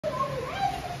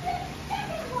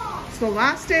the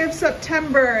last day of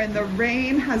September and the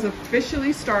rain has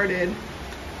officially started.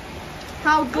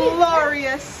 How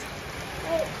glorious!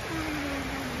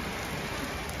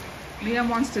 Liam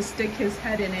wants to stick his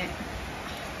head in it.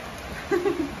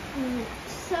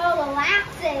 So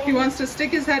relaxing. He wants to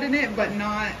stick his head in it, but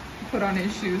not put on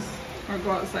his shoes or go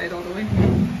outside all the way.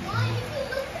 Mom, if you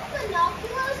look at the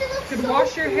binoculars, it looks Could so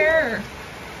wash your hair.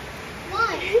 Mom,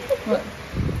 What?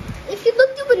 if you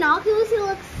look through binoculars, it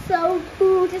looks so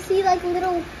cool to see like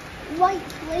little white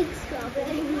flakes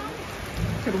dropping.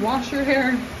 Could wash your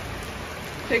hair.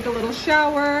 Take a little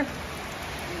shower.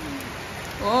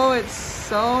 Oh, it's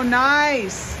so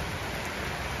nice.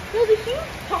 There's a huge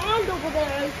pond over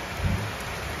there.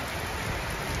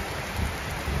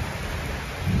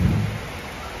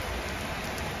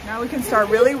 Now we can start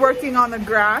really working on the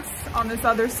grass on this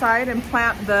other side and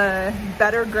plant the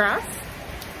better grass.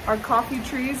 Our coffee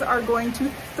trees are going to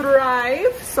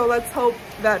thrive, so let's hope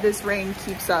that this rain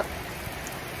keeps up.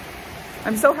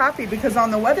 I'm so happy because on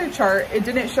the weather chart, it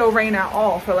didn't show rain at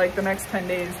all for like the next 10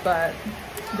 days, but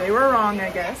they were wrong,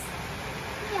 I guess.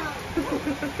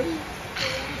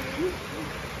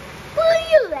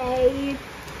 Really?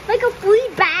 Like a free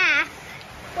bath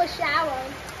or shower.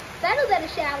 Better than a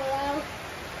shower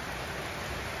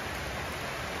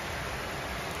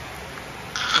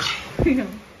though. Yeah.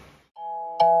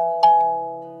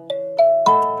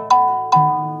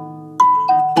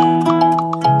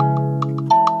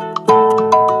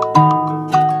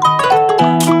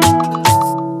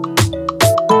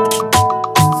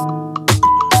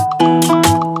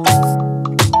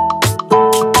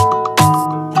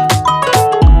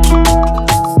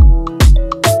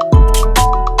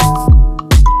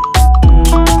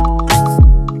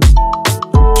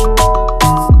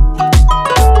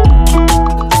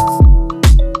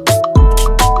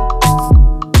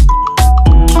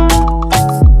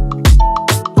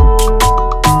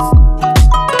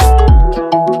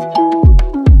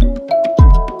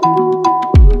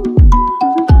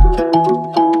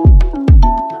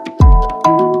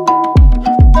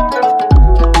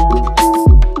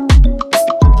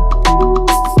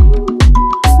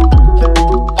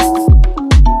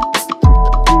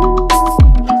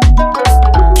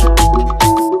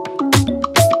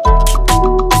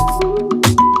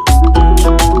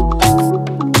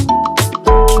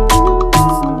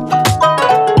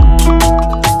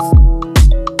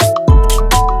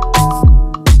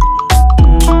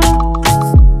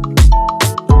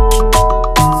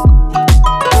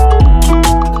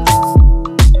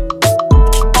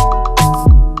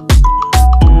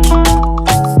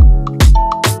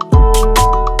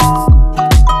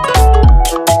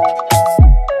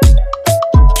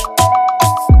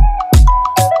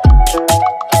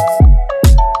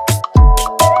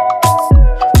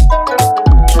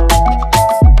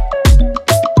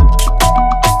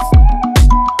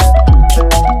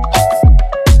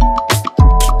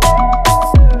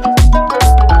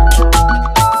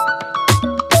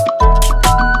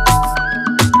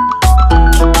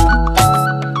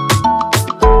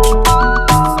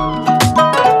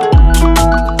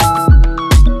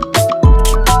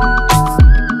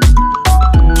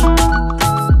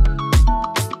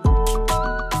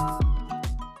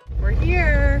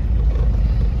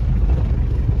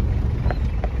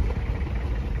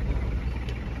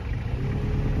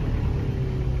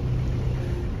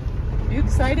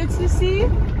 Excited, Sissy?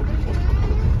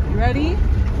 You ready?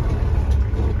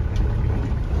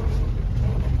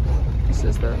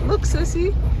 Sister, look,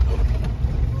 Sissy.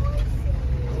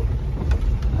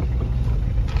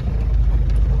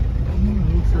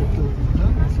 Looks like the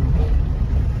dinosaur.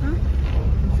 Huh?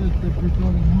 Looks like they're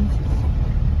recording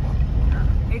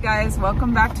mooses. Hey guys,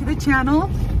 welcome back to the channel.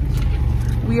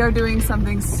 We are doing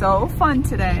something so fun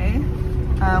today.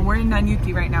 We're in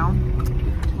Nanyuki right now.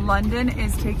 Londynn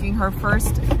is taking her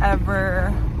first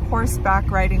ever horseback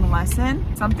riding lesson.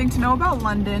 Something to know about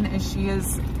Londynn is she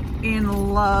is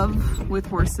in love with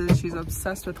horses. She's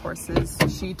obsessed with horses.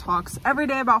 She talks every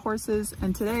day about horses,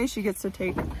 and today she gets to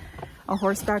take a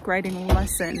horseback riding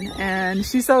lesson, and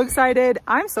she's so excited.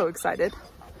 I'm so excited.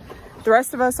 The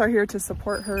rest of us are here to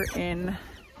support her in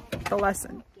the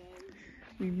lesson.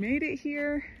 We made it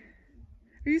here.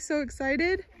 Are you so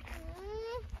excited?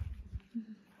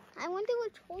 I wonder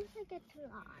which horse I get to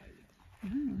ride.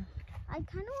 Yeah. I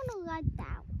kind of want to ride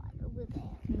that one over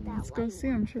there. Let's go see.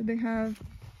 I'm sure they have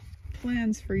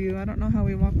plans for you. I don't know how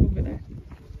we walk over there.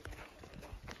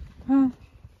 Oh,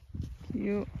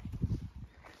 cute.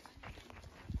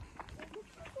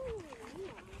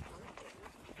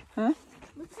 Huh?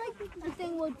 Looks like the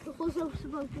thing where the horse are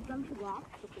supposed to jump to walk.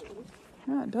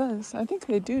 Yeah, it does. I think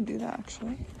they do that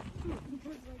actually.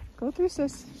 Go through,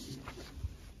 sis.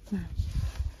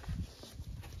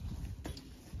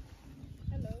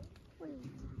 Hello.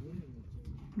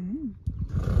 Mm.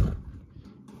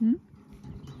 Hmm?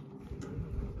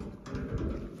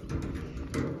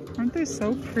 Aren't they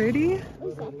so pretty? Is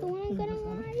that the one I'm gonna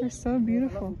ride? They're so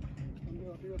beautiful.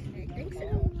 I think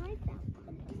so.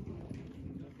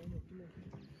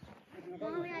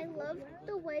 Mommy, I love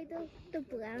the way the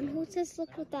brown horses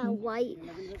look with that white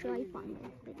stripe on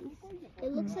their face.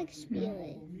 It looks like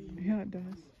spirit. Yeah, it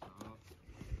does.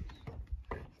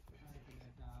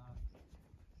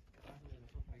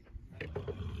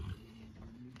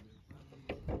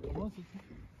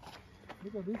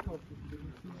 Look at this horse.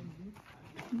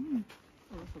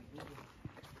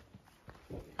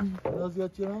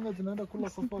 Naziachiranga zinaenda kula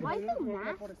safari. Why the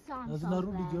masks on Na so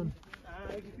zinarudi bad? jioni.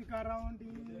 Ikifika around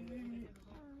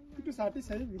kitu saa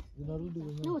 9 hivi. Zinarudi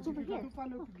wenyewe. No, it's over here.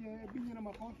 Pale upige binyo na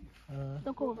makofi.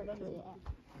 Don't go over to it.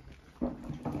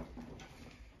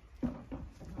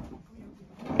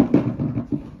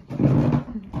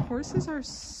 Horses are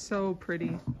so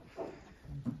pretty.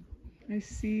 I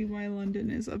see why London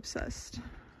is obsessed.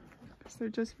 Because they're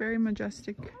just very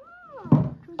majestic.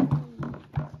 Oh,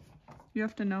 You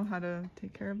have to know how to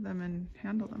take care of them and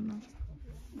handle them though.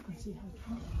 You can see how to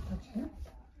touch here.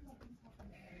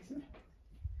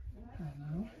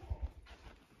 Now,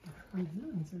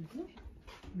 inside here.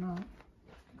 Now,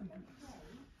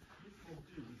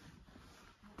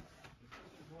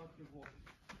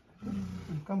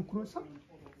 and come closer.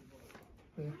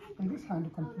 There. And this hand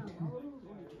you can put here.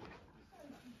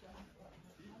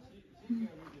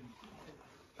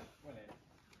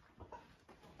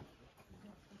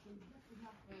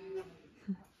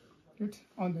 It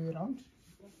on the way around.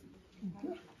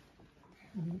 Okay.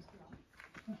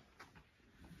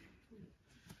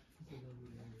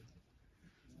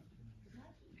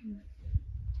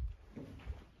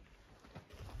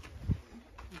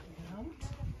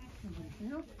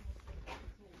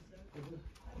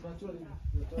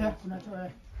 Yeah,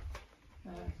 unatoa.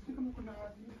 Kama kuna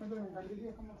kwanza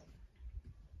unaangalia kama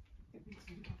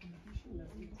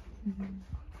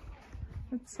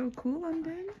That's so cool,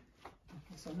 London.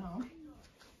 Okay, so now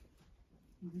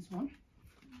this one.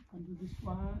 And do this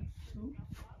 1, 2,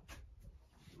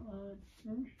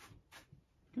 2.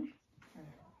 Okay.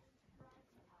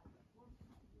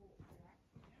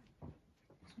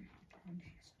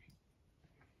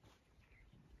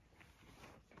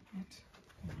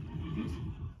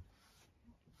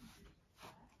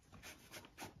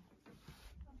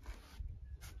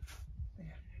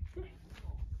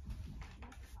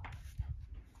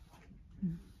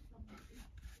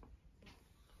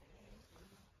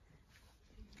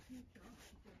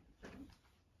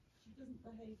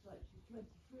 Behave like she's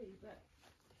 23, but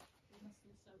it must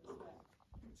be so respect.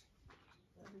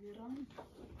 Around.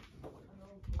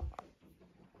 Overnight,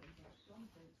 she comes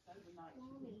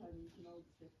home and you can hold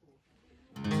the stiff horse.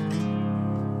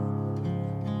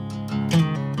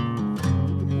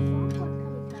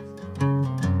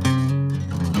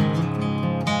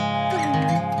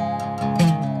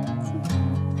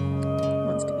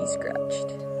 Wants to be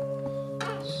scratched.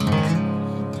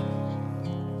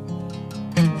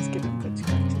 Let's give him good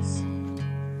scratches.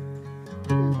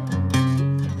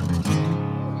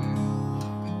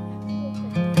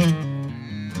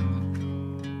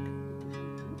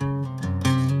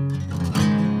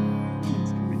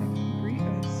 He's coming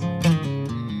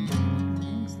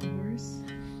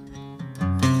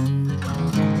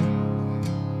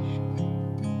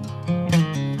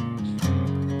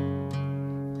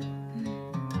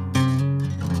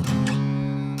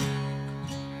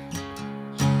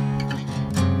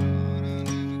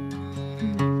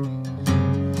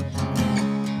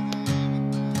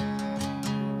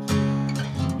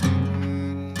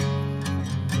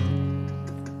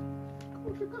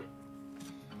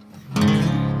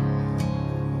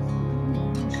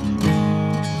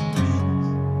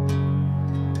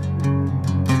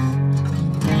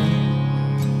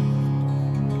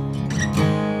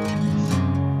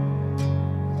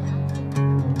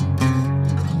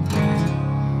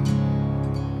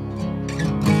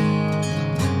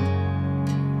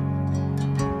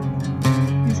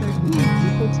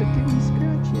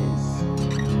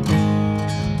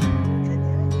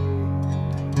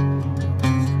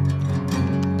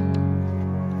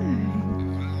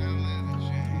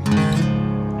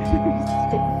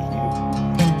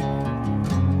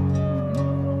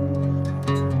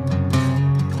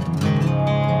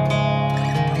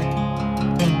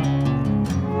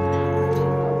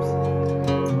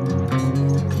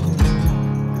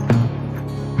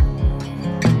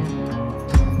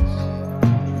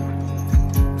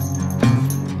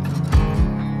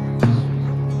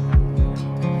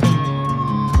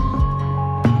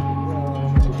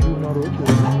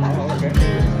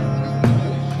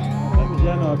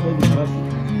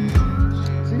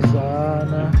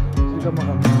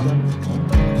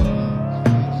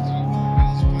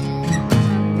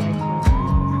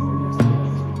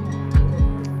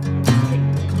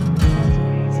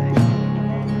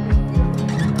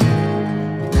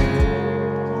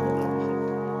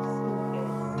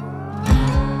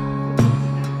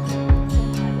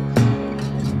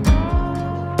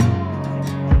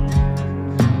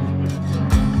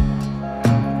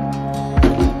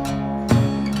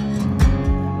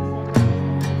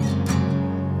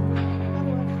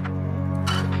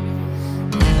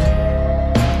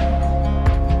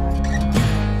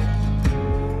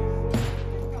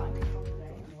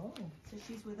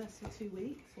For 2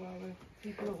 weeks while the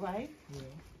people are away.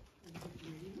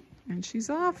 And she's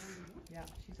off. Yeah,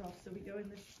 she's off. So we go in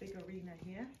this big arena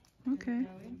here. Okay.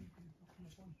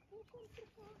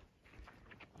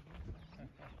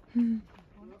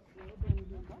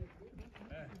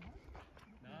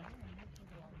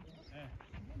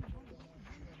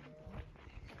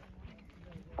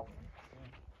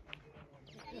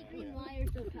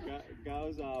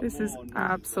 This is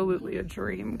absolutely a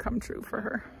dream come true for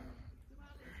her.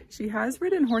 She has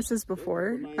ridden horses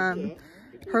before.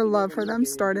 Her love for them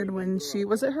started when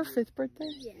was it her 5th birthday?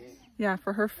 Yes. Yeah,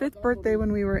 for her 5th birthday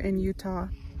when we were in Utah.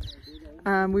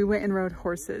 We went and rode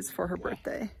horses for her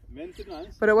birthday.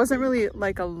 But it wasn't really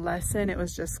like a lesson. It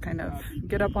was just kind of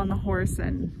get up on the horse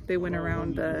and they went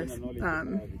around the,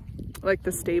 like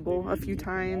the stable a few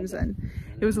times, and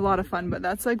it was a lot of fun. But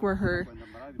that's like where her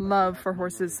love for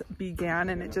horses began,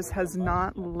 and it just has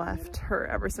not left her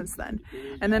ever since then.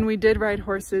 And then we did ride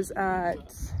horses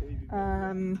at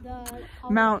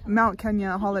Mount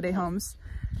Kenya Holiday Homes,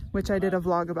 which I did a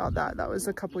vlog about that. That was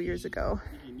a couple years ago.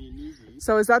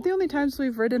 So is that the only times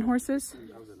we've ridden horses?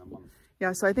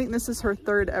 Yeah, so I think this is her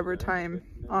 3rd ever time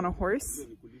on a horse.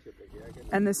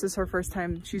 And this is her first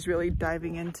time she's really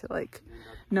diving into like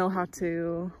know how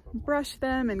to brush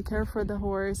them and care for the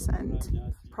horse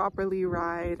and properly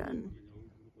ride. And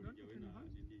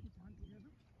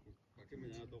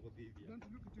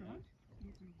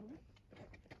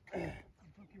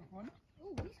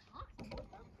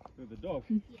the dog?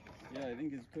 Yeah, I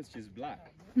think it's because she's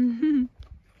black.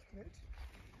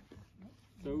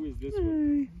 So is this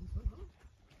one.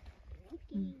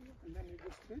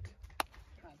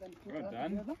 Well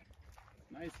done.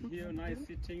 Nice heel, nice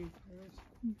sitting.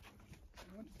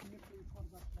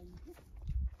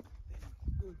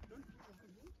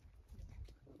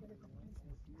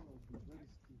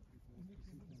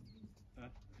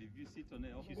 If you sit on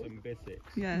it, she's some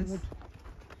basics. yes.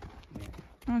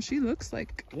 Oh, she looks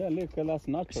like... Yeah, look, that's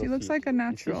natural. She looks like a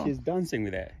natural. She's dancing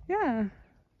with it. Yeah.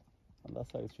 And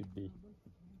that's how it should be.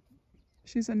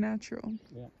 She's a natural.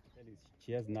 Yeah.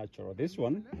 She has natural. This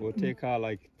one will take her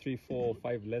like 3, 4,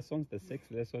 5 lessons. The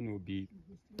 6th lesson will be...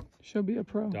 She'll be a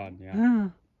pro. Done, yeah. Yeah.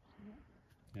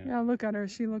 Yeah. Yeah, look at her.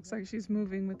 She looks like she's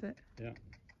moving with it. Yeah.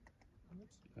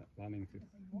 Learning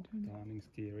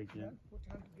steering, yeah. Put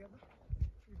hand together.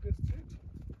 You go straight.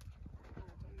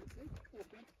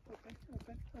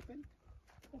 Open.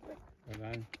 Well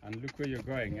done. And look where you're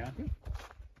going, yeah?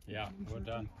 Yeah, well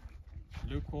done.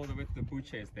 Look all the way to the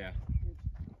bushes there.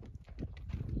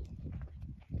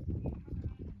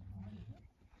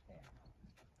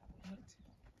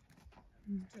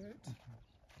 Straight.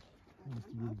 Needs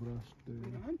to be brushed.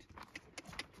 Hand.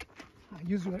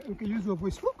 Use your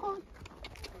voice. Hook on.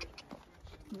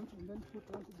 And then put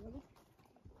hand together.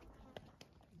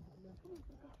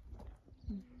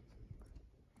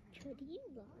 Could you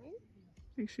run? I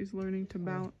think she's learning to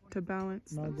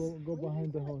balance. Now this. go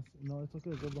behind the horse. No, it's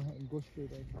okay. Go behind. Go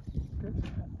straight out.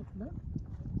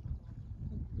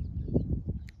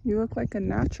 You look like a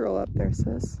natural up there, sis.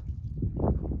 Can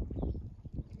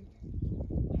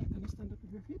you stand up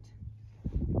with your feet?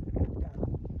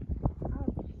 Down.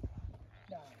 Up.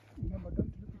 Down. Remember,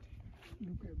 don't look at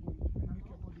your body. Make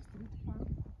your body straight. Up.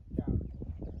 Down.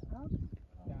 Up.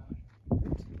 Down.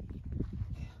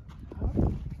 Up.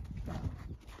 Down.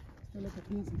 Stay like a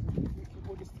princess. Make your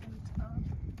body straight. Up.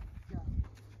 Down.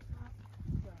 Up.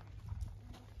 Down.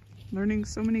 Learning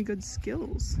so many good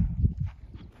skills.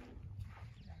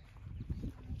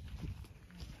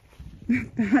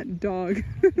 That dog.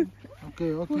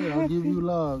 Okay, I'll give you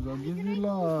love.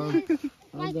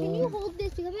 Mike, can you hold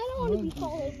this? Because I don't want to be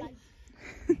followed by...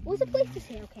 What's the place to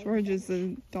say? Okay. George is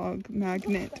a dog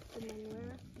magnet.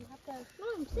 You have to... No,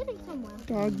 I'm sitting somewhere.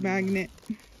 Dog magnet.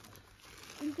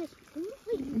 I'm just...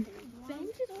 Wait,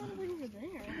 bench is all the way over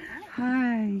there.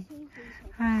 Hi.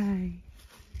 Hi.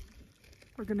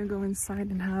 We're gonna go inside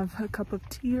and have a cup of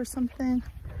tea or something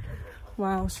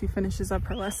while she finishes up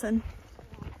her lesson.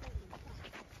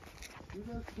 You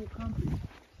guys go camping.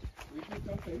 We go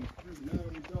camping. No,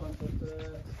 we don't,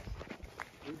 but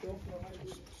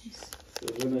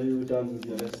When are you done with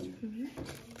your lesson?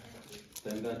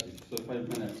 10:30, so 5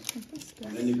 minutes.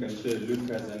 And then you can share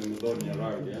Lucas and Londynn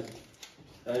around, yeah?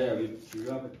 Yeah, we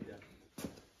have it, yeah.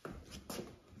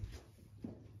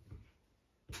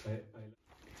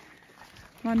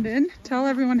 Londynn, tell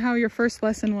everyone how your first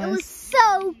lesson was. It was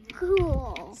so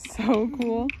cool. So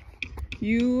cool.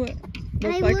 You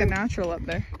look like a natural up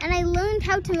there. And I learned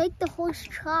how to make the horse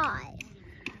try.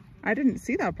 I didn't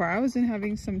see that part. I was in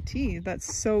having some tea.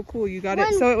 That's so cool. You got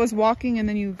it. So it was walking and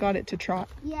then you got it to trot.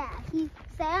 Yeah,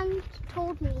 Sam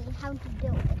told me how to do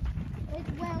it.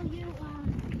 Well,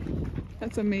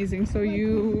 That's amazing. So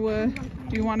you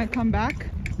do you want to come back?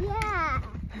 Yeah.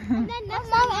 And then next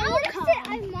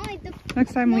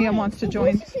Next time Liam wants to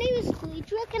join. His name is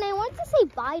Friedrich, and I want to say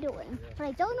bye to him, but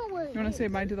I don't know where. You want to say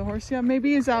bye to the horse? Yeah,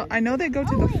 maybe he's out. I know they go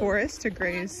to the forest to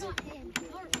graze. Not him.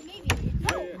 Or maybe.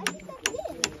 No, I think that's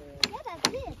him. Yeah, that's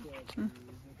him.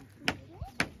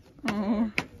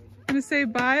 Oh, gonna say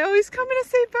bye. Oh, he's coming to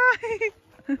say bye.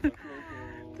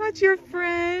 That's your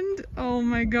friend. Oh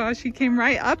my gosh, he came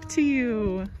right up to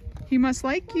you. He must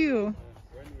like you.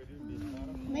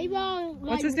 Maybe I'll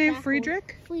What's his name?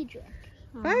 Friedrich? Friedrich.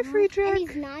 Bye, Friedrich. And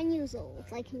he's 9 years old,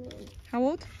 like me. How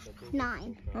old?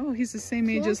 9. Oh, he's the same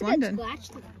age as Londynn.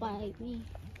 Scratched by me.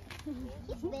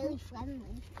 He's very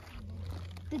friendly.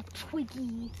 The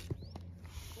Twiggy.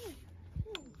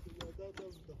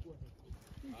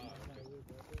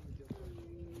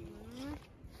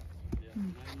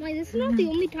 Wait, this is not the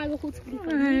only time a horse can be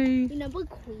friendly. Remember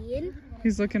Queen?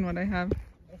 He's looking what I have.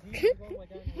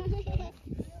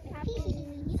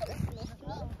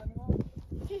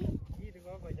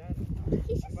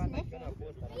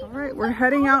 Alright, we're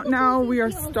heading out now. We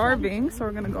are starving, so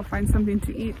we're gonna go find something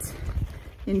to eat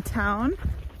in town.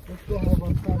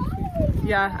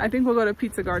 Yeah, I think we'll go to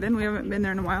Pizza Garden. We haven't been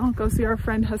there in a while. Go see our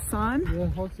friend Hassan. Yeah,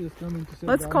 Horsey is coming to sit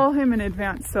Let's down. call him in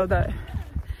advance so that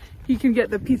he can get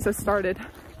the pizza started.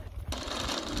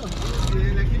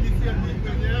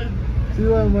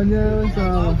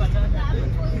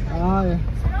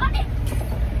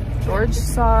 George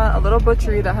saw a little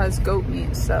butchery that has goat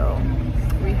meat, so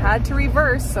we had to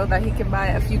reverse so that he can buy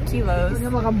a few kilos.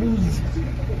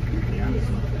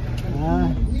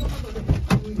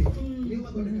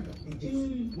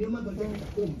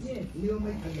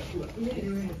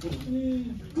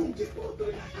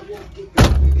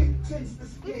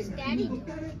 Where's Daddy?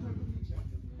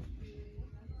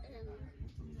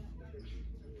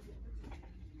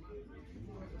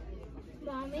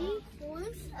 Mommy,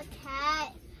 horse, a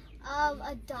cat,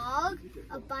 a dog,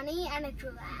 a bunny, and a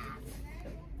giraffe.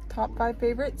 Top 5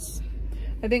 favorites?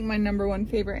 I think my #1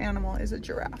 favorite animal is a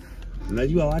giraffe.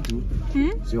 Unajua watu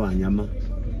si wanyama.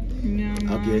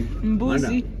 Nyama. Okay.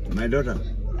 Mbuzi. My daughter.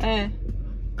 Eh.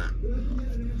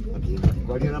 Okay.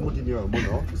 Kwa hiyo na mtu ndio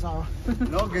moto. Sawa.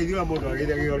 No ngeithira moto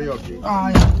ageithia gĩo gĩoke.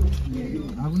 Aya.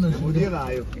 Hakuna shida. Ndio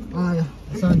nayo. Aya.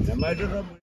 Asante. My daughter.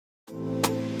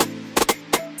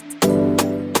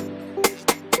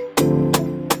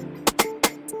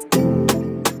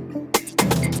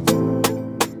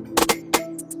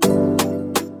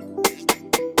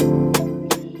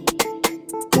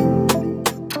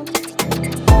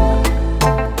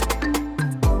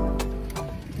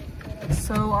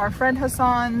 Our friend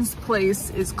Hassan's place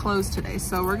is closed today,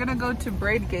 so we're gonna go to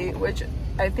Braidgate, which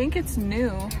I think it's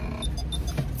new.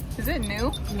 Is it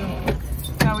new?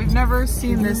 Yeah, we've never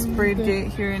seen this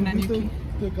Braidgate here in Nanyuki.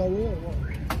 Take away or what?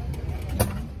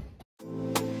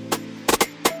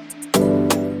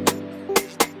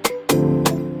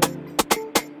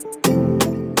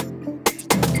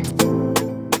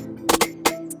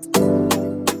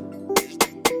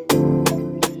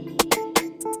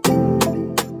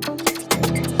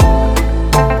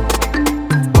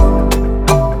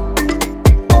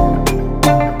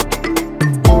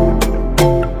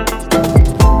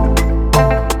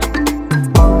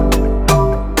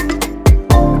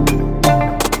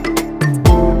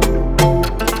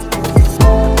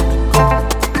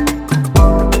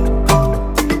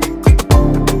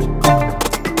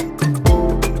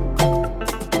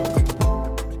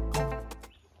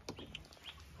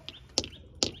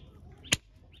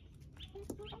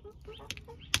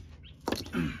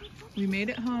 We made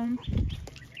it home,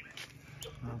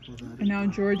 and now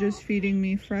George is feeding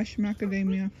me fresh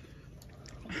macadamia.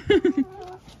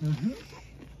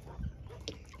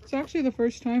 It's actually the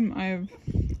first time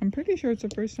I'm pretty sure it's the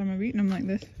first time I've eaten them like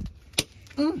this.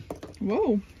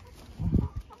 Whoa.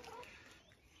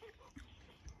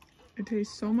 It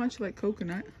tastes so much like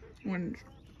coconut when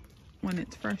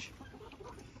it's fresh.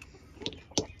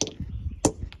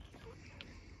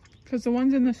 Because the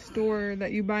ones in the store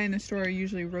that you buy in the store are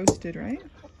usually roasted, right?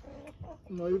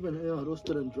 No, even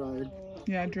roasted and dried.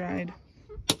 Yeah, dried.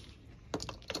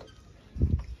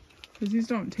 Because these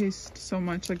don't taste so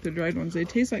much like the dried ones. They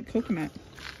taste like coconut.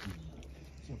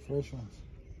 Some fresh ones.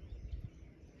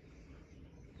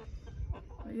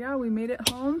 But yeah, we made it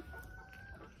home.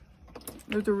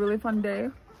 It was a really fun day.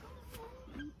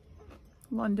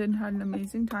 Londynn had an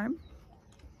amazing time.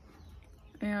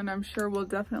 And I'm sure we'll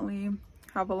definitely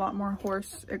have a lot more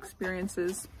horse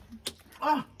experiences.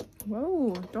 Ah!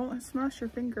 Whoa, don't smash your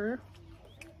finger.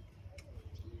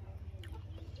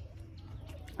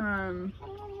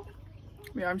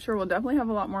 Yeah, I'm sure we'll definitely have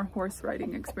a lot more horse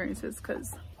riding experiences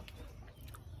because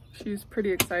she's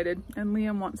pretty excited. And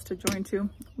Liam wants to join too.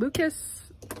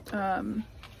 Lucas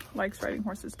likes riding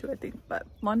horses too, I think. But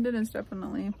Londynn is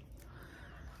definitely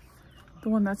the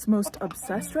one that's most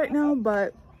obsessed right now.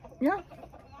 But yeah,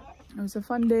 it was a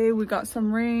fun day. We got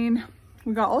some rain.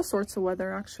 We got all sorts of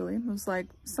weather actually. It was like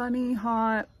sunny,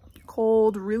 hot,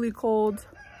 cold, really cold,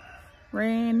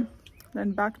 rain,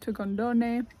 then back to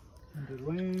Gondone.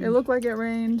 It looked like it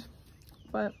rained,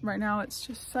 but right now it's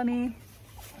just sunny.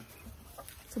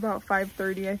 It's about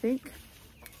 5:30, I think.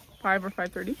 5 or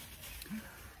 5:30.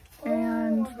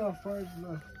 And I got 5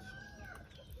 left.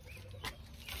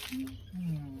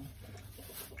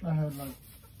 I had like,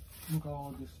 look at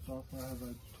all this stuff. I had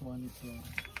like 20 plus.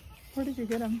 where did you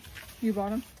get them? You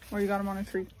bought them? Or you got them on a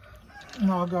tree?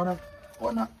 No, I got it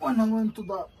when I went to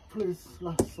that place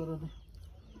last Saturday.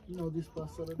 No, this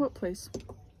past Saturday. What place?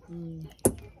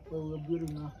 Where we're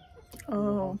building now.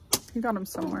 Oh, you got them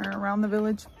somewhere around the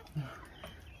village.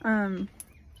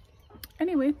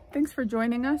 Anyway, thanks for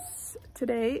joining us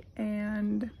today.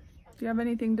 And do you have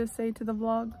anything to say to the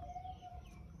vlog?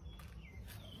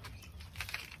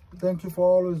 Thank you for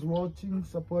always watching,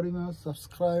 supporting us,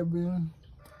 subscribing,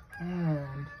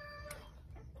 and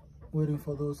waiting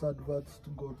for those adverts to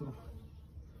go through.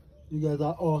 You guys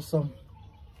are awesome.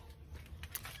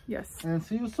 Yes. And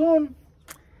see you soon.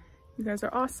 You guys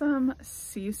are awesome.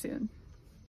 See you soon.